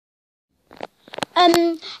Hey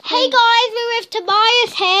guys, we're with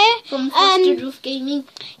Tobias here from Foster's Gaming.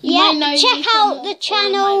 Check out the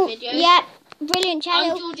channel. Yeah, brilliant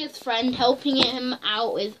channel. I'm George's friend, helping him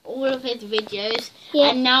out with all of his videos.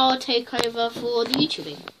 Yeah. And now I'll take over for the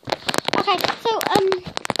YouTubing. Okay, so what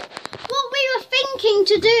we were thinking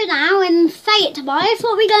to do now, and say it, Tobias,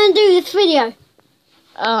 what are we going to do this video?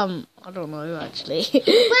 I don't know actually.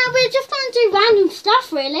 Well, we're just going to do random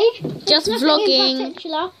stuff, really. Just vlogging. In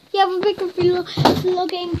particular. Yeah, we're going to be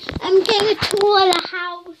vlogging and getting a tour of the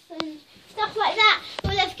house and stuff like that.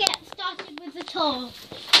 Well, let's get started with the tour.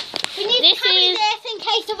 We need to carry this in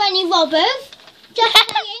case of any robbers. Just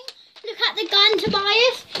saying. Look at the gun,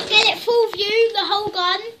 Tobias. Get it full view, the whole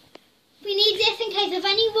gun. We need this in case of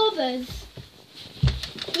any robbers.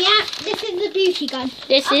 Yeah, this is the beauty gun.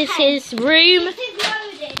 This is his room. This is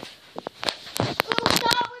loaded. We'll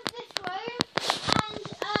start with this room and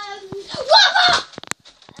what?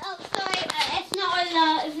 Oh, sorry, it's not on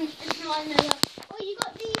it's not on the. Oh, you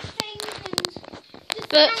got these things and just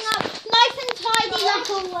hang up nice and tidy like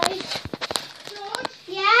always. George?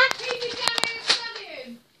 Yeah. Keep it down and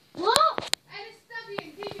studying. What? And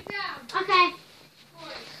studying, keep it down. Okay.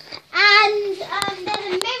 And there's a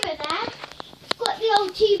mirror there. Got the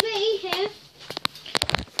old TV here.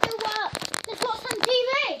 So let's watch some TV.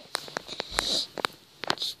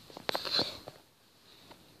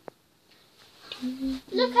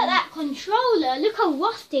 Look at that controller. Look how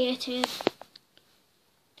rusty it is.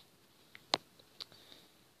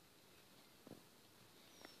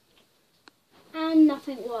 And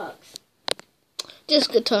nothing works.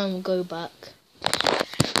 Just good time we'll go back.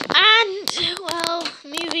 And well,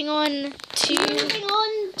 moving on to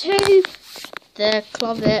the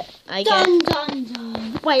closet, I guess. Dun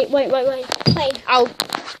dun. Wait. I'll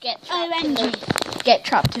get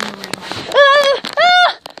trapped in the room.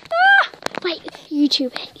 Wait,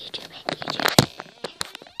 YouTube it.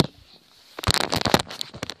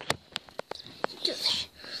 Just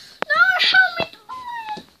no, help me!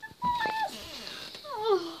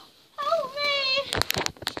 Oh, help me!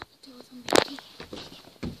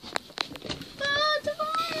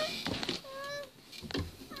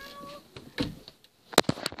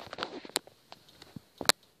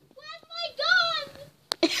 Where's my gun?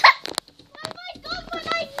 Where's my gun when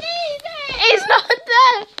I need it? It's not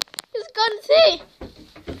there. It's gone see.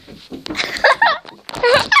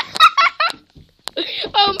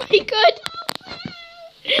 Oh my god.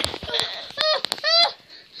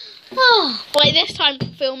 Oh. Wait, this time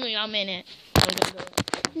film me, I'm in it.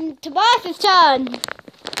 Tobias' turn.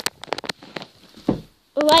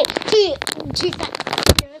 Wait, two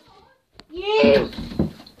seconds. Yeah.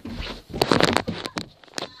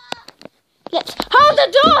 Let's hold the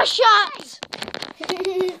door shut.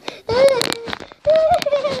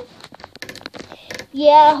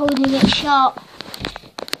 Yeah, holding it shut.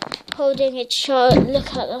 Holding it shut.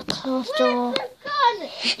 Look at the closed door. Where's the gun?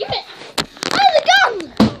 Give it. Oh, the gun!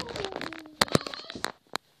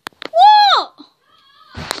 What?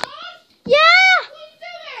 Yeah! What are you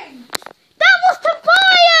doing? That was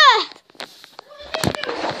Tobias! What are you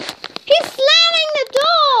doing? He's slamming the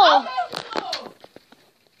door! Open the door.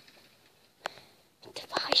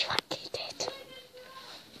 Tobias, what you did?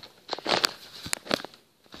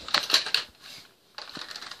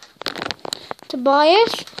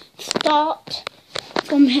 Tobias, start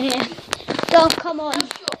from here. Go, come on.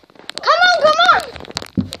 Come on!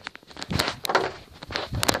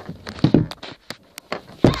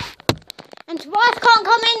 And Tobias can't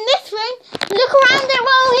come in this room. Look around it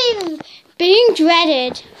while he's being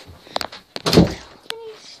dreaded. Can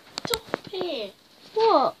you stop here?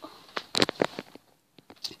 What?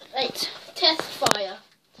 Wait, test fire.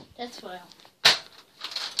 Test fire.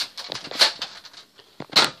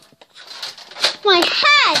 My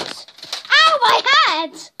head! Ow, my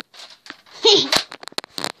head! There's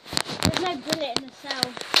no bullet in the cell.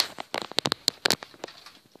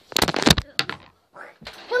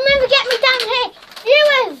 You'll never get me down here!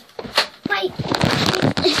 Viewers! Wait.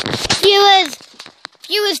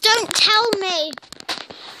 Viewers, don't tell me.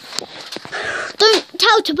 Don't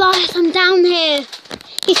tell Tobias I'm down here.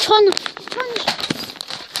 He's trying to...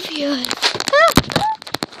 Viewers.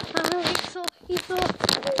 He thought.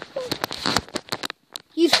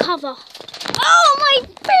 Use cover. Oh, my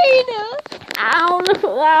penis! Ow, look at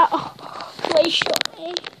that. Oh, they shot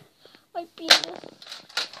me. My penis.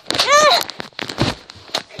 Yeah!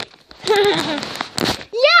 Get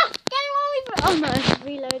him on me. Oh, no.